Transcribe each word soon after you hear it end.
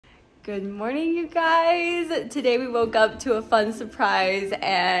Good morning, you guys. Today we woke up to a fun surprise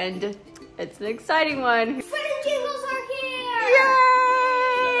and it's an exciting one. Fred and Jingles are here!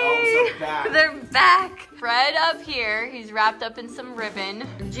 Yay! The elves are back. They're back. Fred up here, he's wrapped up in some ribbon.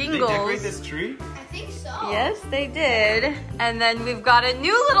 Did Jingles. they decorate this tree? I think so. Yes, they did. And then we've got a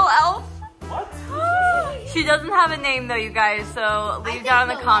new little elf. What? She doesn't have a name though, you guys, so leave down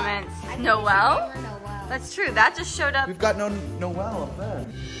in the comments. Noelle? That's true, that just showed up. We've got Noelle up there.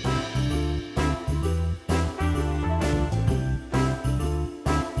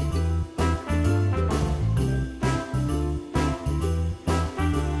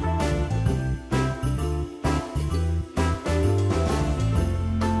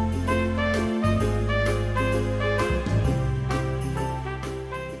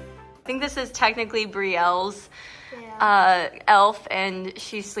 I think this is technically Brielle's elf, and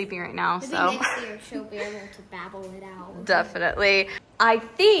she's sleeping right now, so. Next year she'll be able to babble it out. Definitely. I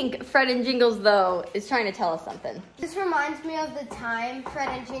think Fred and Jingles, though, is trying to tell us something. This reminds me of the time Fred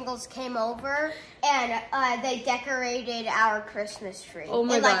and Jingles came over and they decorated our Christmas tree. Oh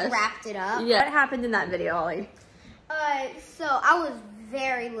my They gosh. wrapped it up. Yeah. What happened in that video, Ollie? So I was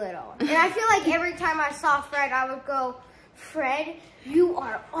very little. And I feel like every time I saw Fred, I would go, Fred, you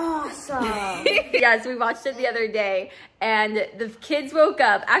are awesome. Yes, we watched it the other day, and the kids woke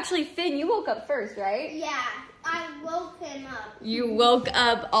up. Actually, Finn, you woke up first, right? Yeah, I woke him up. You woke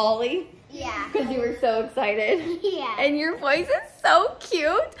up Ollie Yeah. because you were so excited. Yeah. And your voice is so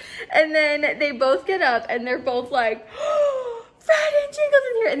cute. And then they both get up, and they're both like, oh, Fred and Jingles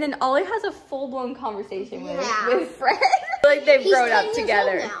in here. And then Ollie has a full-blown conversation with Fred. Like they've He's grown 10 up years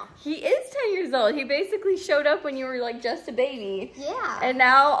together. old now. He is 10 years old. He basically showed up when you were like just a baby. Yeah. And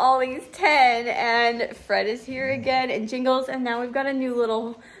now Ollie's 10 and Fred is here again and Jingles, and now we've got a new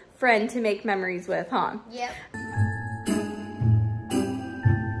little friend to make memories with, huh? Yep.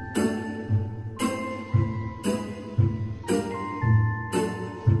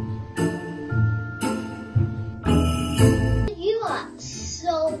 You are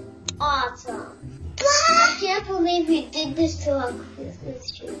so awesome. I can't believe you did this to our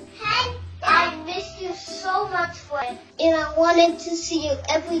Christmas tree. Hey, I miss you so much, Fred. And I wanted to see you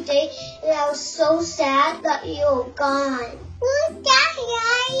every day. And I was so sad that you were gone. Daddy?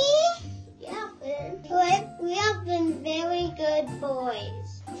 Yeah, Fred, we have been very good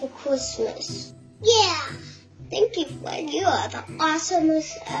boys for Christmas. Yeah. Thank you, Fred. You are the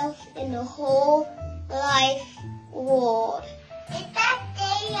awesomest elf in the whole life world. Is that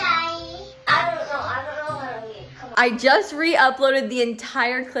Daddy? I don't know how to read. Come on. I just re-uploaded the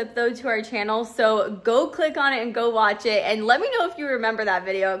entire clip though to our channel, so go click on it and go watch it, and let me know if you remember that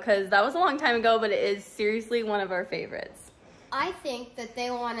video because that was a long time ago, but it is seriously one of our favorites. I think that they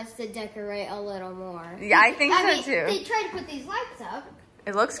want us to decorate a little more. Yeah, I think so too. They tried to put these lights up.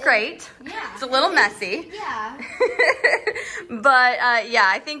 It looks great. Yeah. It's a little messy. Yeah. But yeah,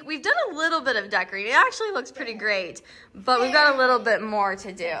 I think we've done a little bit of decorating. It actually looks pretty great, but we've got a little bit more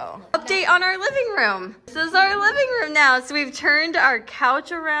to do. Update on our living room. This is our living room now. So we've turned our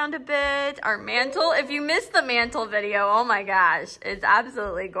couch around a bit, our mantle. If you missed the mantle video, oh my gosh, it's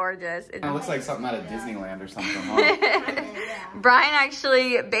absolutely gorgeous. It looks like something out of Disneyland or something, huh? Brian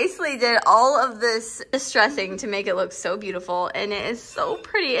actually basically did all of this distressing to make it look so beautiful, and it is so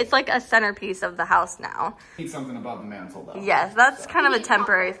pretty. It's like a centerpiece of the house now. Need something above the mantle, though. Yes, that's kind of a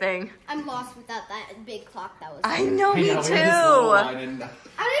temporary thing. I'm lost without that big clock that was. I know, me we have too. this little line in-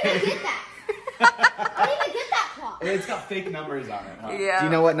 I didn't even get that. I didn't even get that clock. It's got fake numbers on it, huh? Yeah. Do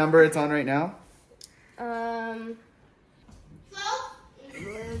you know what number it's on right now?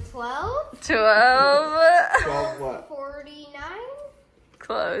 12? 12? 12 what? 49?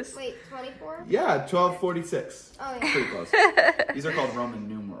 Close. Wait, 24? Yeah, 1246. Oh, yeah. Pretty close. These are called Roman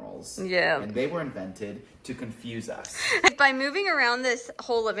numerals. Yeah. And they were invented to confuse us. By moving around this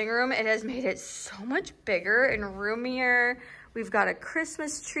whole living room, it has made it so much bigger and roomier. We've got a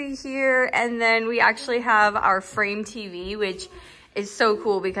Christmas tree here, and then we actually have our frame TV, which is so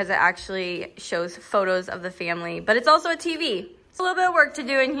cool because it actually shows photos of the family, but it's also a TV. It's a little bit of work to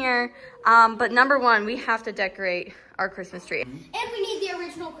do in here, but number one, we have to decorate our Christmas tree. And we need the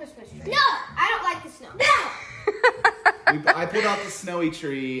original Christmas tree. No! I don't like the snow. No! I pulled out the snowy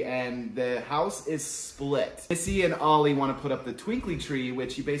tree and the house is split. Missy and Ollie want to put up the twinkly tree,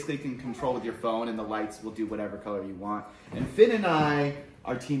 which you basically can control with your phone, and the lights will do whatever color you want. And Finn and I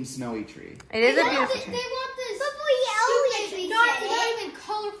are team snowy tree. It is a They beautiful want tree. this stupid, not even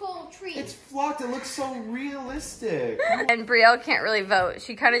colorful tree. It's flocked. It looks so realistic. And Brielle can't really vote.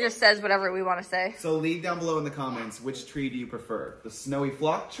 She kind of just says whatever we want to say. So leave down below in the comments, which tree do you prefer? The snowy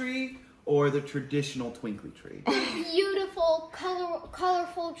flock tree or the traditional twinkly tree. Beautiful,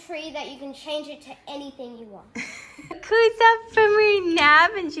 colorful tree that you can change it to anything you want. Ku's up from her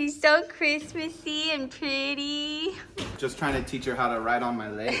nap and she's so Christmassy and pretty. Just trying to teach her how to ride on my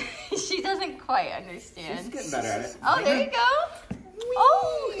leg. She doesn't quite understand. She's getting better at it. Oh, there you go.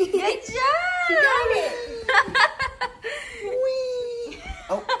 Oh, good job. She got it. Whee!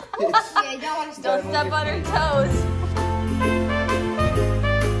 Oh, Yeah, you don't want to Don't step on her toes.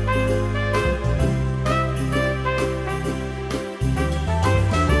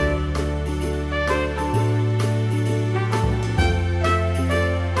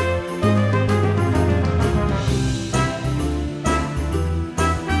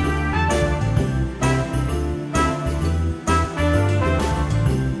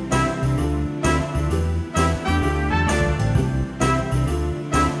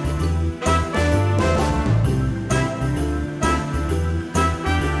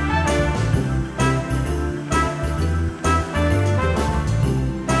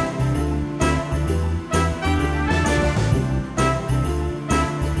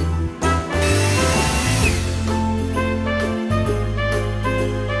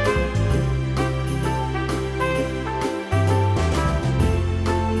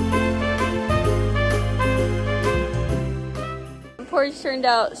 Porch turned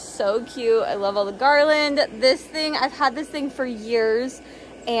out so cute. I love all the garland. This thing, I've had this thing for years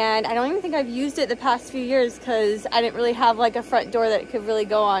and I don't even think I've used it the past few years because I didn't really have like a front door that it could really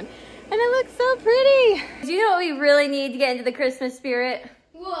go on. And it looks so pretty. Do you know what we really need to get into the Christmas spirit?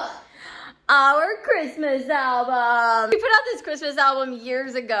 What? Our Christmas album. We put out this Christmas album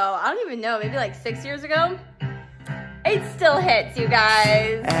years ago. I don't even know, maybe like 6 years ago. It still hits, you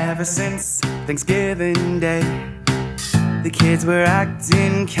guys. Ever since Thanksgiving Day, the kids were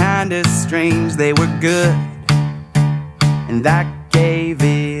acting kinda strange. They were good, and that gave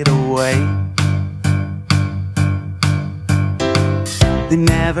it away. They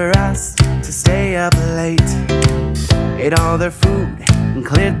never asked to stay up late, ate all their food and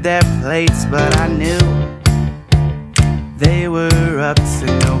cleared their plates. But I knew they were up to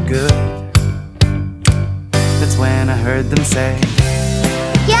no good. That's when I heard them say,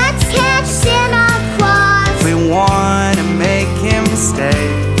 Let's catch Santa Claus. we wanna make him stay.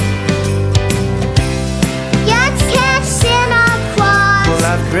 Let's catch Santa Claus. We'll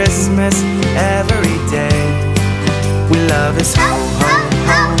have Christmas every day. We love his ho, ho,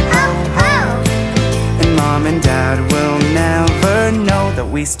 ho, ho, ho. And Mom and Dad will never know that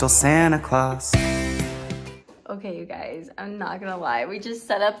we stole Santa Claus. Okay, you guys, I'm not gonna lie. We just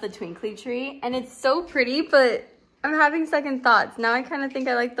set up the twinkly tree and it's so pretty, but I'm having second thoughts. Now I kind of think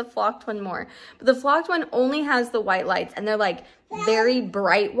I like the flocked one more. But the flocked one only has the white lights and they're like very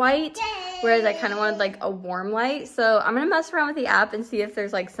bright white, whereas I kind of wanted like a warm light. So I'm gonna mess around with the app and see if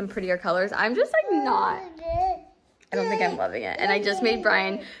there's like some prettier colors. I'm just like not. I don't think I'm loving it. And I just made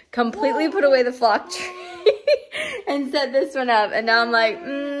Brian completely put away the flock tree and set this one up. And now I'm like,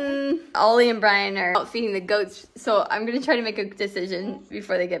 Ollie and Brian are out feeding the goats. So I'm going to try to make a decision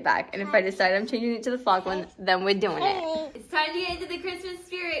before they get back. And if I decide I'm changing it to the flock one, then we're doing it. It's time to get into the Christmas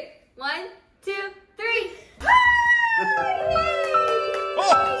spirit. 1, 2, 3. Ho,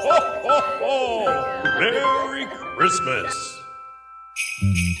 ho, ho, ho! Merry Christmas!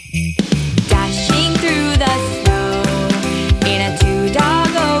 Dashing through the snow in a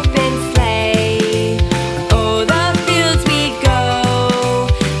two-dog open sleigh. Oh, the fields we go,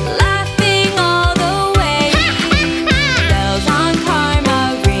 laughing all the way. Bells on Karma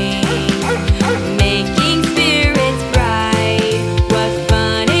ring, making spirits bright. What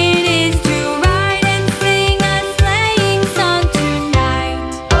fun it is to ride and sing a sleighing song tonight.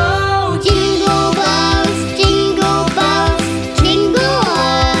 Oh, jingle bells, jingle all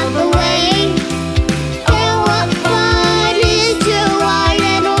the way. Oh, what fun it is to ride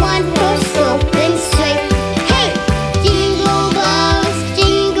in a one-horse open sleigh. Hey, jingle bells,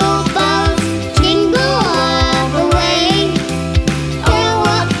 jingle all the way. Oh,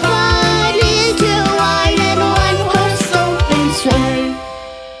 what fun it is to ride in a one-horse open sleigh.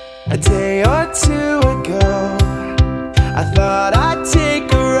 A day or two ago, I thought I'd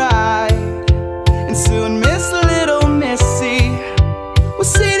take a ride, and soon Miss Little Missy was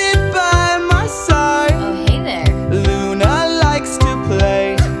sitting by my side. Oh, hey there. Luna likes to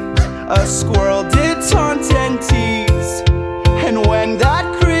play, a squirrel did taunt and tease, and when that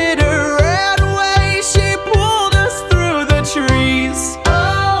critter ran away, she pulled us through the trees.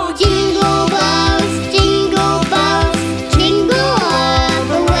 Oh, jingle all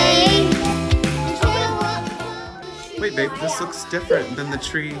the way. Wait, babe, this looks different than the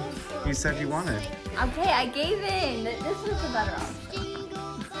tree you said you wanted. Okay, I gave in. This was the better option.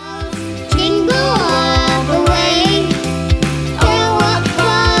 Jingle bells, can go all the way. Oh, what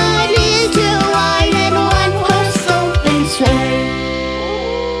fun it is to ride in a one-horse open sleigh.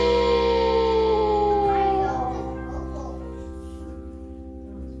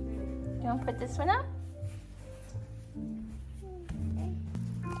 You want to put this one up?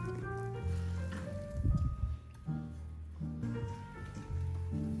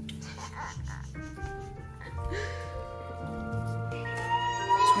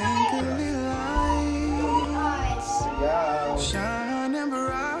 Twinkly lights shining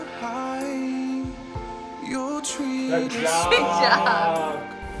bright high. You'll treat Good us job.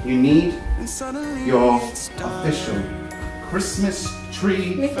 You need and suddenly your it's dark. official Christmas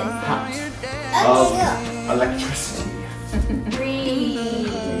tree hat of electricity.